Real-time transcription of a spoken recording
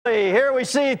Here we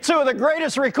see two of the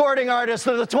greatest recording artists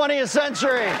of the 20th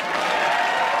century.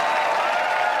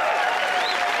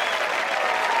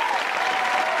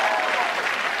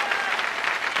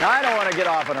 Now, I don't want to get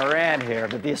off on a rant here,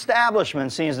 but the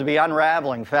establishment seems to be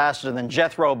unraveling faster than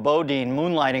Jethro Bodine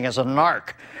moonlighting as a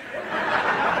narc.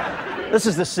 This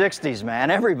is the 60s,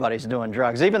 man. Everybody's doing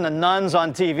drugs. Even the nuns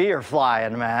on TV are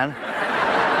flying, man.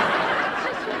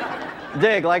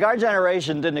 Dig, like our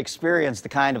generation didn't experience the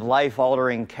kind of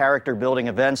life-altering, character-building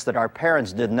events that our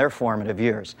parents did in their formative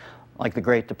years. Like the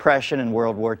Great Depression and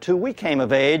World War II, we came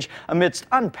of age amidst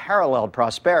unparalleled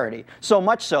prosperity. So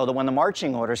much so that when the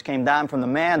marching orders came down from the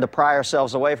man to pry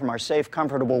ourselves away from our safe,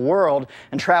 comfortable world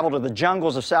and travel to the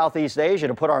jungles of Southeast Asia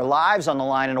to put our lives on the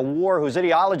line in a war whose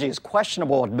ideology is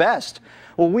questionable at best,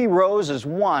 well, we rose as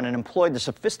one and employed the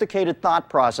sophisticated thought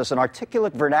process and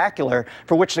articulate vernacular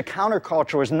for which the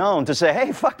counterculture was known to say,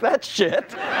 hey, fuck that shit.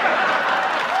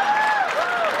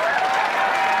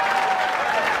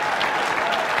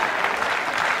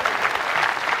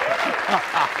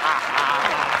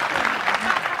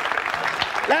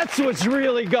 That's what's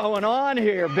really going on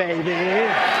here, baby.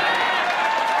 Yeah.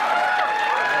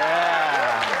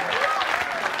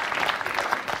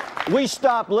 We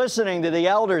stopped listening to the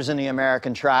elders in the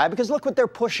American tribe because look what they're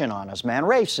pushing on us, man.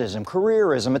 Racism,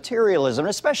 careerism, materialism,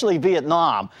 especially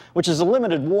Vietnam, which is a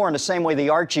limited war in the same way the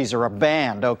Archies are a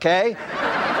band, okay?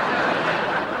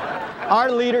 Our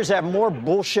leaders have more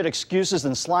bullshit excuses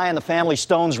than Sly and the Family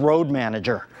Stone's road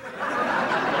manager.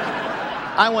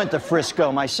 I went to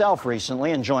Frisco myself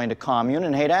recently and joined a commune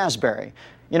in Haight-Ashbury.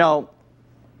 You know,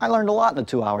 I learned a lot in the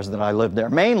 2 hours that I lived there.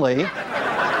 Mainly,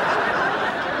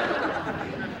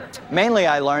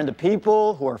 I learned that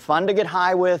people who are fun to get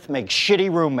high with make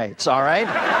shitty roommates, all right?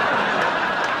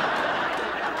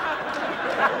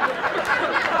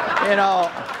 You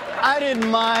know, I didn't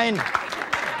mind,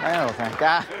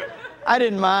 I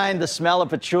didn't mind the smell of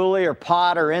patchouli or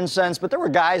pot or incense, but there were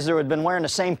guys who had been wearing the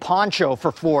same poncho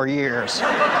for 4 years.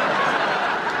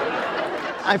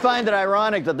 I find it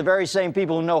ironic that the very same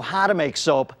people who know how to make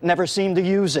soap never seem to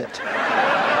use it.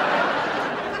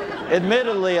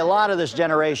 Admittedly, a lot of this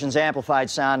generation's amplified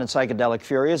sound and psychedelic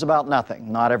fury is about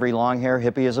nothing. Not every long-hair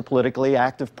hippie is a politically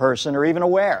active person or even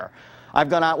aware. I've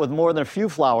gone out with more than a few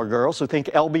flower girls who think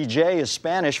LBJ is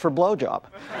Spanish for blowjob.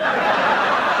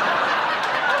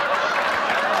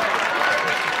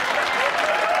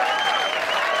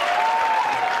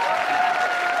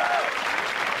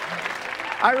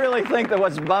 I really think that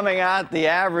what's bumming out the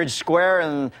average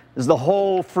square is the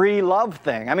whole free love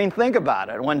thing. I mean, think about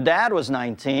it. When Dad was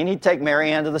 19, he'd take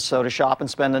Mary Ann to the soda shop and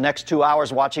spend the next 2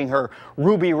 hours watching her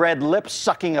ruby red lips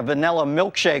sucking a vanilla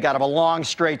milkshake out of a long,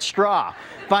 straight straw.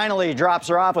 Finally, he drops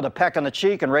her off with a peck on the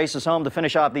cheek and races home to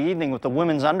finish off the evening with the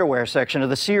women's underwear section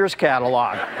of the Sears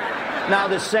catalog. Now,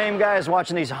 this same guy is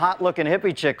watching these hot-looking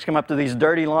hippie chicks come up to these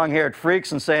dirty, long-haired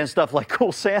freaks and saying stuff like,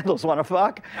 cool sandals, wanna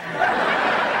fuck?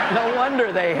 No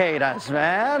wonder they hate us,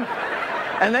 man.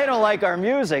 And they don't like our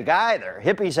music either.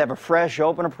 Hippies have a fresh,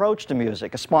 open approach to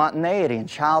music, a spontaneity and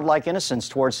childlike innocence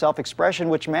towards self-expression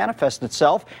which manifests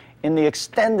itself in the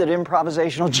extended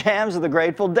improvisational jams of the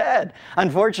Grateful Dead.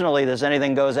 Unfortunately, this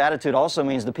anything-goes attitude also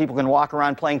means that people can walk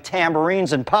around playing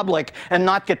tambourines in public and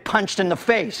not get punched in the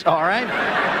face, all right?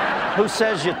 Who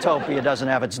says utopia doesn't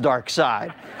have its dark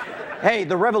side? Hey,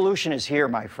 the revolution is here,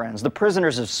 my friends. The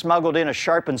prisoners have smuggled in a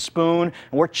sharpened spoon,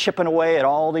 and we're chipping away at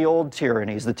all the old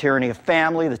tyrannies, the tyranny of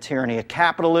family, the tyranny of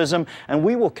capitalism, and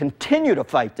we will continue to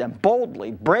fight them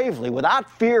boldly, bravely, without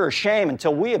fear or shame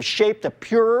until we have shaped a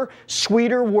purer,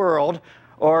 sweeter world,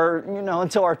 or, you know,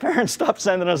 until our parents stop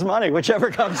sending us money, whichever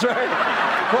comes first.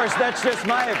 Of course, that's just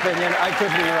my opinion. I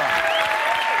could be wrong.